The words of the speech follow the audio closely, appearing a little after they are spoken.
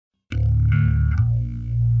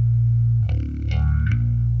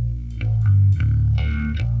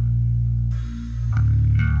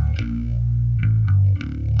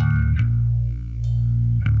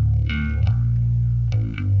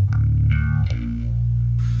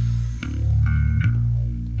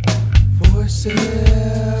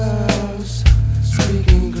voices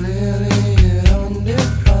speaking clearly yet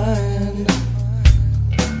undefined.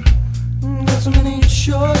 Got so many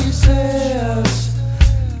choices.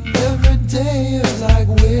 Every day is like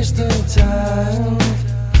wasting time.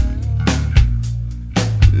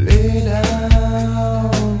 Lay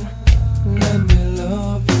down, let me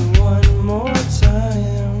love you one more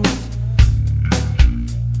time.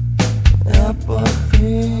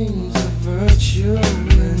 Apathy's a virtue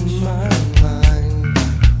in my mind.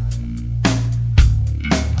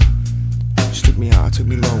 She took me high, took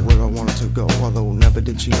me low, where I wanted to go. Although never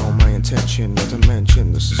did she know my intention. Not to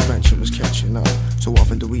mention the suspension was catching up. So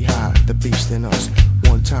often do we hide the beast in us.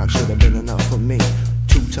 One time should have been enough for me.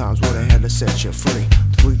 2 times would have had to set you free.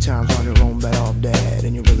 3 times on your own, better off dead.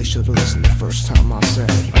 And you really should have listened the first time I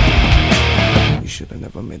said, you should have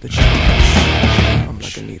never made the change. I'm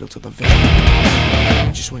like a needle to the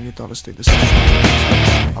vein. Just when you thought I stayed the same,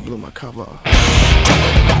 I blew my cover.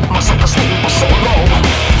 My self-esteem was so low.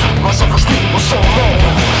 My self-esteem was so low.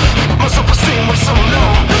 My self-esteem was so low.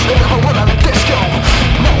 They never would I let this go.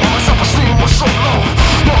 No, my self-esteem was so low.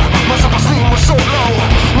 No, my self-esteem was so low.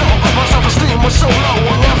 No, my self-esteem was so low.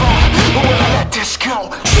 Never would I let this go.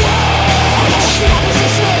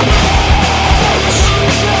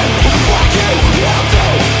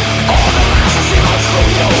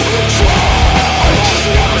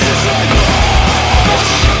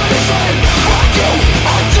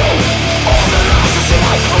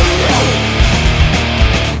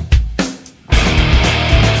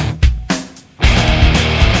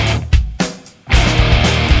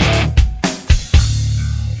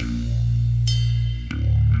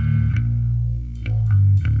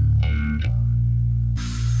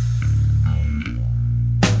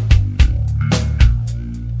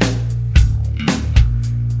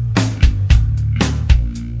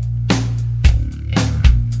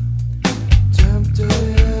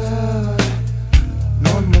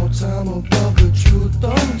 I'm above the truth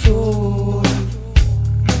untold.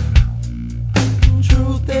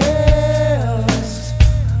 Truth is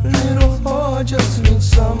a little hard, just need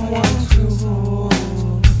someone to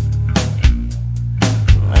hold.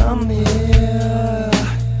 I'm here,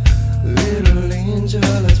 little angel,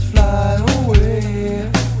 let's fly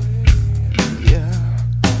away. Yeah,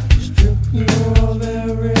 strip you of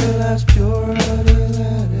every last purity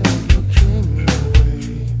that ever came your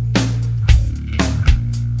way.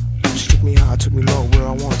 Me high, took me low, where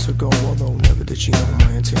I want to go. Although never did she know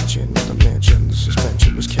my intention. Not to mention the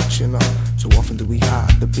suspension was catching up. So often do we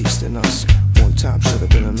hide the beast in us. 1 time should have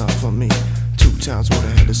been enough for me. 2 times would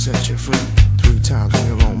have had to set you free. 3 times on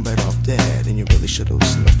your own, better off dead. And you really should have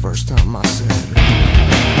listened the first time I said,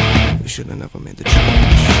 you should have never made the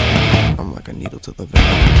change. I'm like a needle to the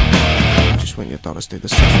vein. Just when you thought I stayed the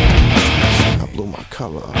same, I blew my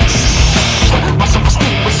cover. My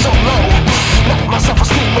self-esteem was so low. My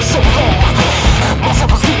self-esteem was so low. My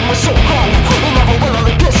self-esteem was so low. Never will I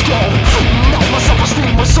let this go. No, my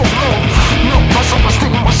self-esteem was so low. No, my self-esteem